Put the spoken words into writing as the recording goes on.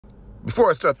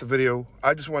Before I start the video,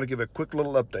 I just want to give a quick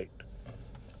little update.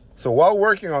 So while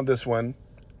working on this one,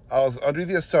 I was under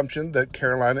the assumption that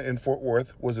Carolina in Fort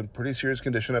Worth was in pretty serious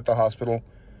condition at the hospital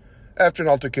after an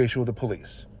altercation with the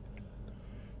police.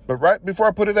 But right before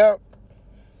I put it out,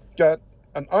 got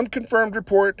an unconfirmed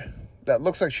report that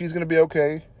looks like she's going to be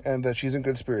okay and that she's in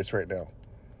good spirits right now.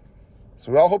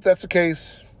 So we all hope that's the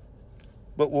case,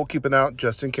 but we'll keep an eye out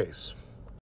just in case.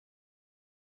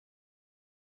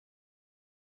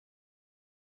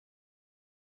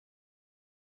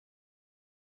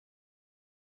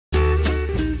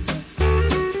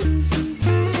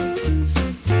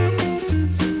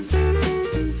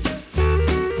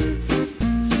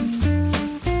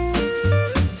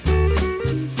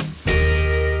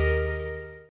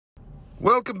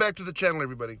 Welcome back to the channel,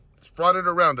 everybody. It's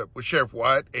Frauditer Roundup with Sheriff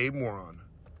Wyatt A. Moron.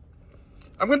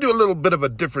 I'm going to do a little bit of a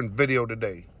different video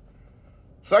today.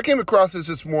 So I came across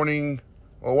this morning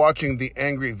while watching the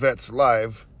Angry Vets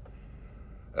live.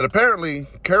 And apparently,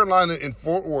 Carolina in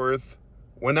Fort Worth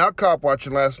went out cop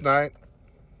watching last night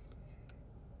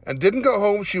and didn't go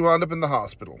home. She wound up in the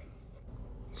hospital.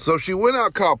 So she went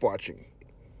out cop watching.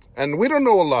 And we don't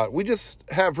know a lot. We just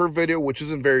have her video, which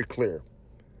isn't very clear.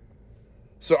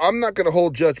 So I'm not going to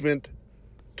hold judgment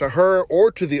to her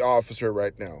or to the officer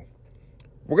right now.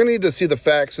 We're going to need to see the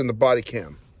facts in the body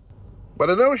cam.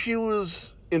 But I know she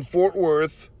was in Fort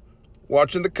Worth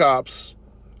watching the cops.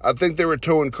 I think they were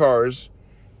towing cars.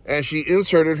 And she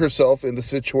inserted herself in the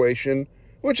situation,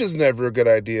 which is never a good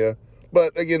idea.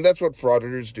 But again, that's what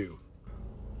frauditors do.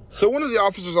 So one of the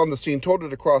officers on the scene told her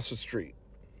to cross the street.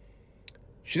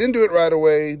 She didn't do it right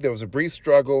away. There was a brief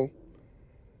struggle.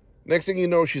 Next thing you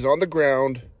know, she's on the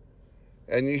ground,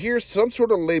 and you hear some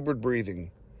sort of labored breathing.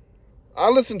 I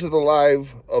listened to the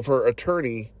live of her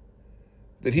attorney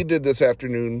that he did this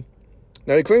afternoon.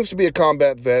 Now, he claims to be a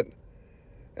combat vet,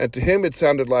 and to him it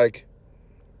sounded like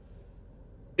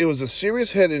it was a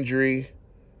serious head injury,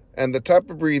 and the type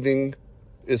of breathing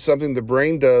is something the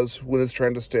brain does when it's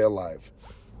trying to stay alive.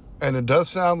 And it does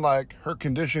sound like her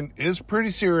condition is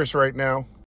pretty serious right now.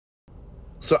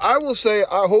 So I will say,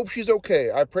 I hope she's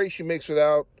okay. I pray she makes it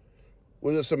out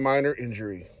with just a minor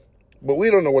injury. But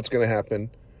we don't know what's going to happen.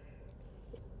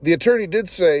 The attorney did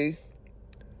say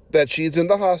that she's in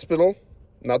the hospital,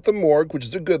 not the morgue, which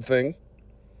is a good thing,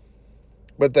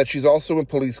 but that she's also in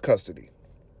police custody.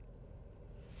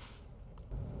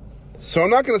 So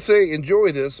I'm not going to say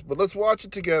enjoy this, but let's watch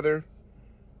it together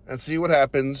and see what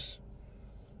happens.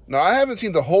 Now, I haven't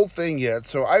seen the whole thing yet,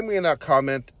 so I may not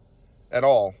comment at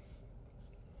all.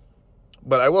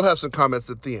 But I will have some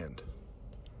comments at the end.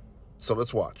 So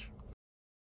let's watch.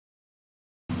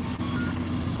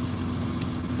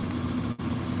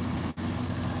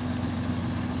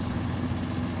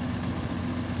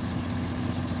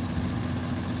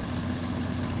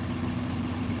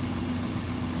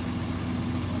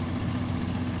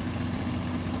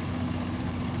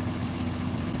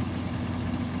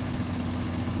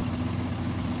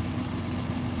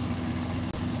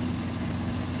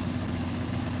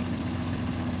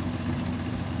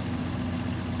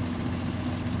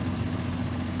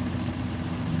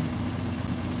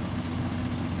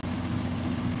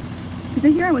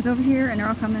 They hear I was over here and they're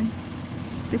all coming.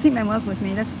 They think Manuel's with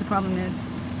me. That's what the problem is.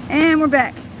 And we're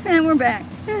back. And we're back.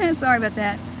 Sorry about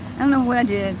that. I don't know what I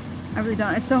did. I really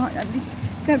don't. It's so hard.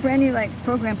 It's got a brand new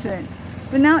program to it.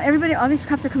 But now everybody, all these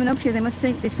cops are coming up here. They must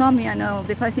think, they saw me, I know.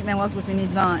 They probably think Manuel's with me and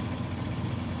he's not.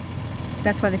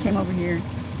 That's why they came over here.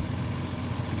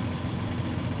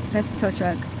 That's the tow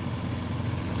truck.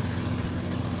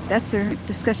 That's their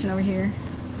discussion over here.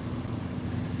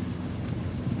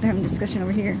 They're having a discussion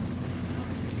over here.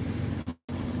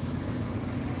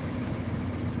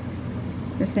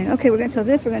 They're saying, okay, we're going to tow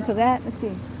this, we're going to tow that. Let's see.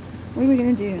 What are we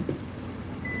going to do?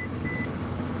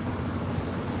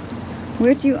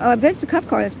 Where'd you... Oh, I bet it's a cop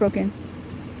car that's broken.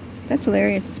 That's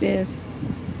hilarious if it is.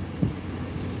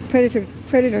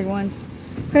 Predator ones.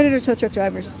 Predator tow truck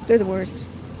drivers. They're the worst.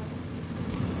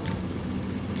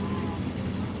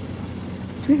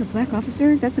 Do we have a black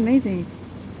officer? That's amazing.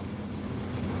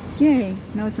 Yay.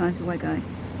 No, it's not. It's a white guy.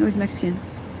 No, he's Mexican.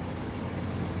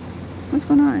 What's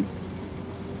going on?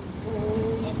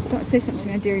 Don't say something to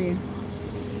me, I dare you.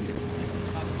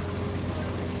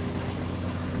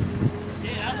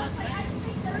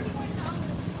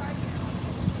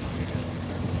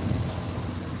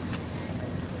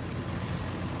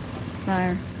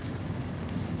 Liar.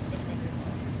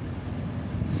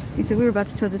 He said we were about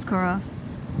to tow this car off.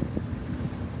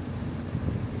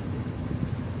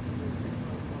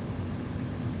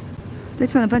 They're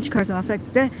towing a bunch of cars off.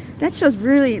 Like that shows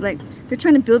really, like, they're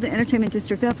trying to build the entertainment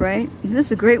district up, right? And this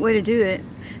is a great way to do it.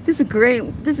 This is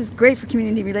great. This is great for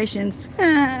community relations.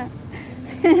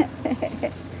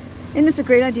 Isn't this a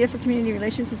great idea for community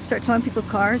relations to start towing people's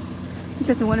cars? I think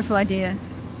that's a wonderful idea.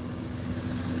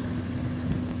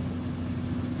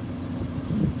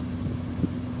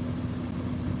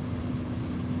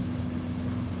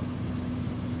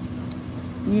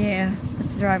 Yeah,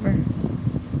 that's the driver.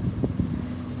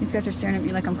 These guys are staring at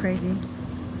me like I'm crazy.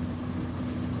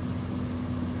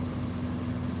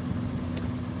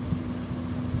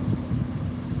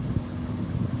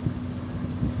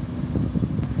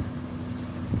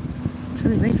 It's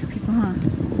really late for people, huh?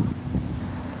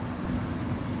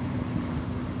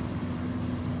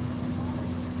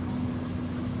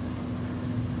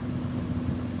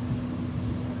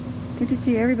 Good to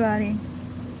see everybody.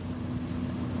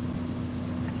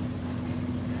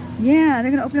 Yeah, they're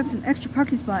going to open up some extra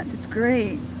parking spots. It's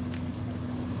great.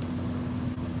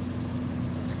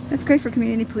 That's great for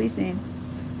community policing.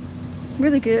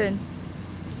 Really good.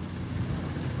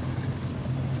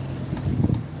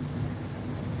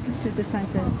 Let's see what this sign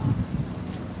says.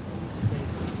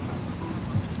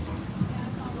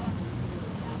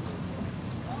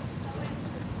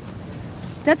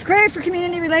 That's great for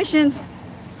community relations.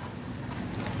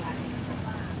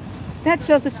 That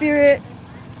shows the spirit.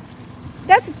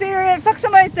 That's the spirit. Fuck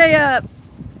somebody, stay up.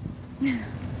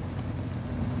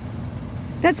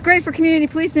 That's great for community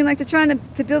policing, like they're trying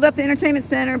to build up the entertainment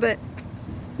center, but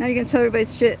now you're going to tow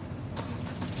everybody's shit.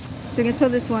 So you're going to tow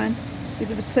this one. They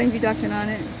did the Plainview Doctrine on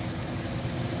it.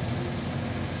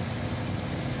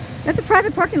 That's a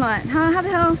private parking lot. How the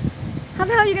hell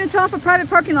are you going to tow off a private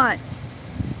parking lot?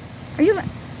 Are you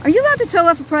allowed to tow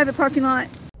off a private parking lot?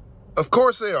 Of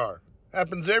course they are.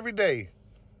 Happens every day.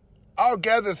 I'll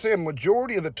gather to say a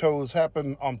majority of the tows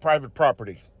happen on private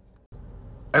property.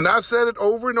 And I've said it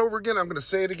over and over again. I'm going to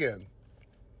say it again.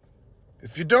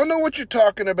 If you don't know what you're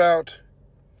talking about,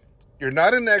 you're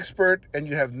not an expert and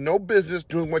you have no business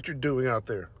doing what you're doing out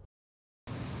there.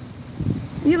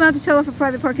 Are you allowed to tow off a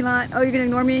private parking lot? Oh, you're going to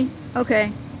ignore me?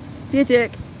 Okay. Be a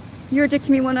dick. You were a dick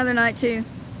to me one other night, too.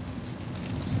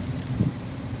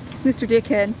 It's Mr.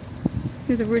 Dickhead.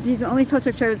 He's the only tow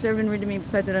truck driver that's ever been rude to me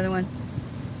besides that other one.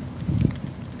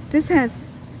 This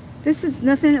is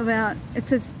nothing about, it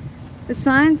says, the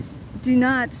signs do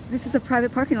not, this is a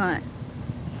private parking lot.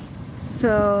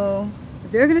 So,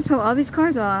 they're going to tow all these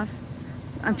cars off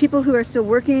on people who are still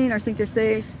working or think they're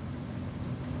safe.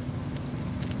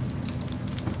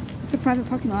 It's a private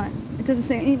parking lot. It doesn't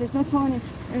say any, there's no towing, it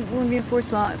won't be enforced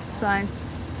signs.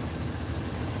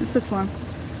 Let's look for them.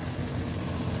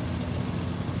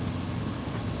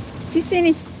 Do you see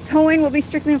any towing will be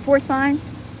strictly enforced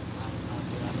signs?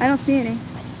 I don't see any.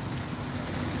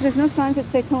 So there's no signs that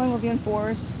say towing will be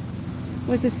enforced.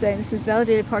 What does this say? This is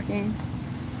validated parking.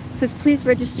 It says please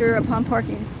register upon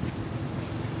parking.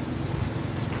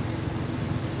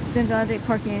 Then validate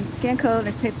parking. Scan code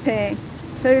and take pay.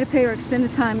 Failure to pay or extend the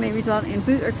time may result in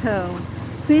boot or tow.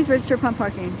 Please register upon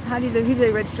parking. Who do they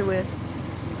register with?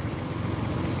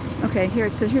 Okay, here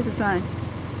it says, here's a sign.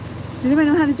 Does anybody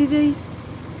know how to do these?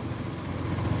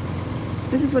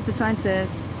 This is what the sign says.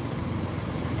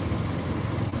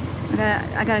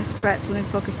 I gotta scratch so let me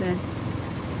focus in.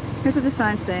 Here's what the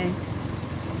signs say.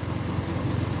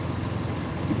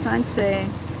 The signs say,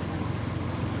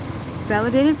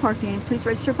 validated parking. Please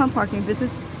register upon parking.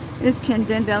 Businesses can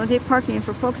then validate parking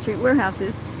for Folk Street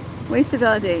warehouses. Ways to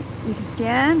validate. You can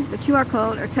scan the QR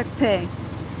code or text pay.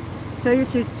 Failure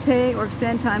to pay or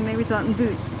extend time may result in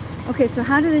boots. Okay, so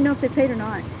how do they know if they paid or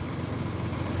not?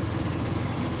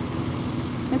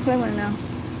 That's what I want to know.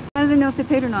 How do they know if they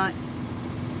paid or not?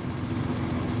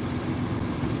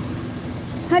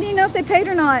 How do you know if they paid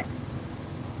or not?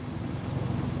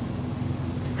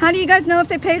 How do you guys know if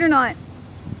they paid or not?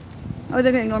 Oh,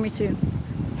 they're going to ignore me too.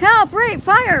 Help! Rape!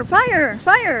 Fire! Fire!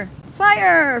 Fire!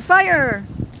 Fire! Fire!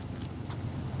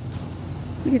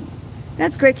 Look at,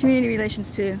 that's great community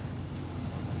relations too.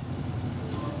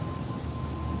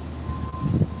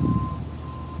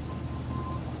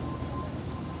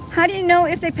 How do you know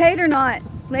if they paid or not,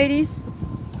 ladies?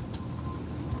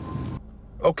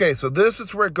 Okay, so this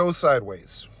is where it goes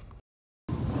sideways.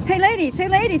 Hey ladies, hey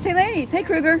ladies, hey ladies, hey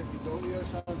Kruger.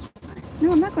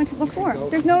 No, I'm not going to before.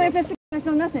 There's no investigation, there's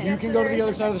no nothing. You can go to the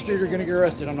other side of the street, you're going to get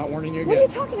arrested. I'm not warning you again. What are you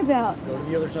talking about? Go to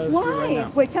the other side of the street right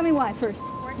now. Wait, tell me why first.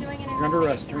 You're under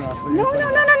arrest. You're not. No, I'm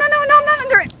not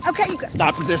under it. Okay, you go.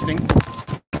 Stop resisting.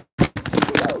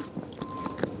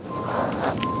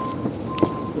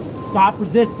 Stop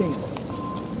resisting.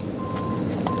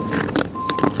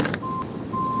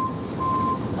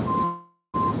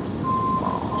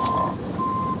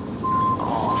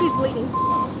 She's bleeding.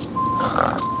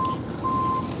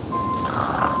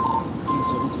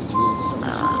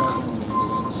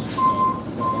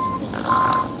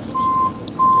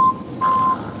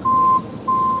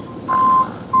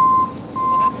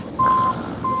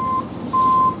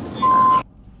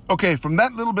 Okay, from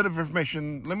that little bit of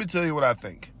information, let me tell you what I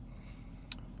think.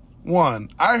 One,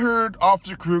 I heard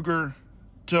Officer Kruger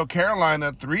tell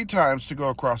Carolina 3 times to go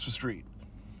across the street.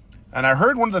 And I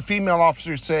heard one of the female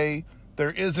officers say there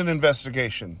is an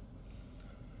investigation.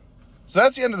 So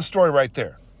that's the end of the story right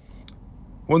there.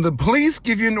 When the police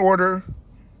give you an order,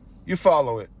 you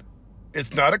follow it.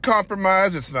 It's not a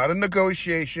compromise. It's not a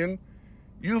negotiation.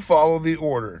 You follow the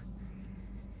order.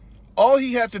 All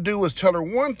he had to do was tell her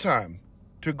one time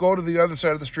to go to the other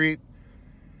side of the street,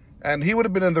 and he would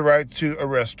have been in the right to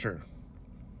arrest her.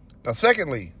 Now,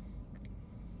 secondly,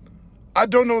 I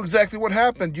don't know exactly what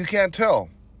happened. You can't tell.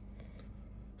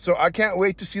 So I can't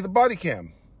wait to see the body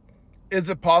cam. Is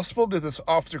it possible that this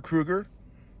Officer Kruger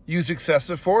used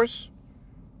excessive force?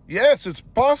 Yes, it's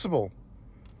possible.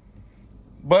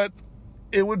 But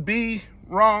it would be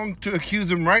wrong to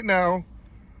accuse him right now,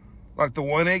 like the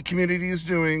 1-8 community is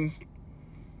doing,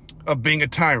 of being a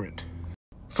tyrant.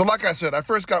 So like I said, I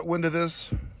first got wind of this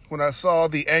when I saw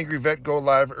the angry vet go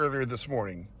live earlier this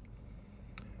morning.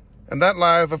 And that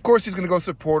live, of course, he's going to go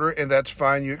support her, and that's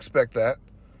fine. You expect that.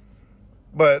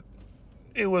 But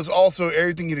it was also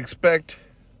everything you'd expect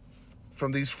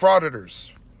from these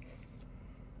frauditors.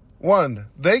 One,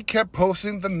 they kept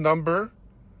posting the number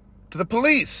to the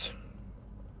police.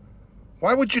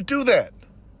 Why would you do that?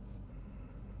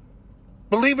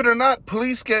 Believe it or not,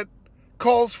 police get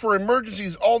calls for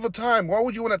emergencies all the time. Why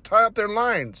would you want to tie up their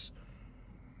lines?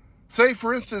 Say,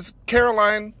 for instance,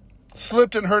 Caroline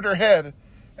slipped and hurt her head,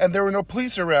 and there were no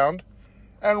police around,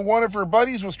 and one of her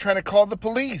buddies was trying to call the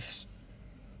police.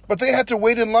 But they had to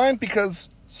wait in line because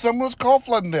someone was call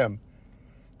flooding them.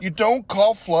 You don't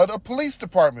call flood a police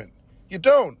department. You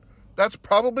don't. That's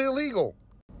probably illegal.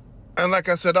 And like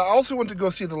I said, I also went to go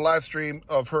see the live stream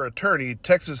of her attorney,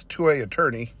 Texas 2A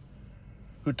attorney,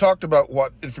 who talked about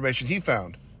what information he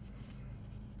found.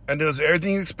 And it was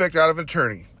everything you expect out of an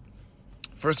attorney.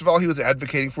 First of all, he was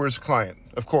advocating for his client,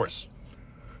 of course.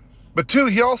 But two,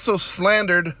 he also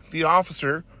slandered the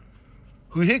officer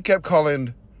who he kept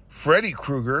calling Freddy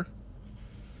Krueger.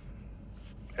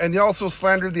 And he also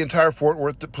slandered the entire Fort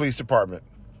Worth Police Department,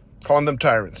 calling them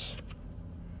tyrants.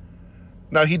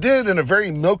 Now, he did, in a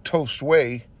very milquetoast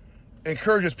way,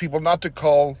 encourages people not to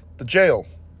call the jail,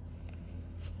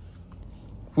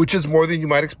 which is more than you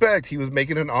might expect. He was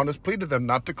making an honest plea to them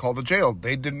not to call the jail.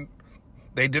 They didn't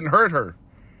hurt her.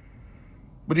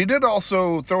 But he did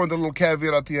also throw in the little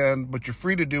caveat at the end, but you're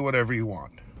free to do whatever you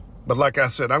want. But like I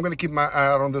said, I'm going to keep my eye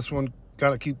out on this one,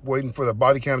 kind of keep waiting for the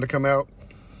body cam to come out.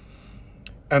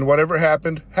 And whatever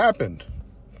happened, happened.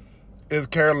 If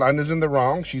Caroline is in the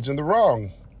wrong, she's in the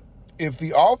wrong. If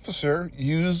the officer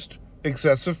used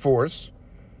excessive force,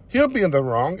 he'll be in the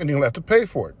wrong and he'll have to pay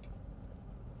for it.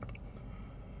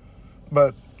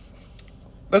 But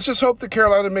let's just hope that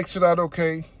Carolina makes it out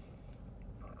okay.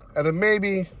 And then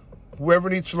maybe whoever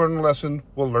needs to learn a lesson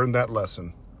will learn that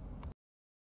lesson.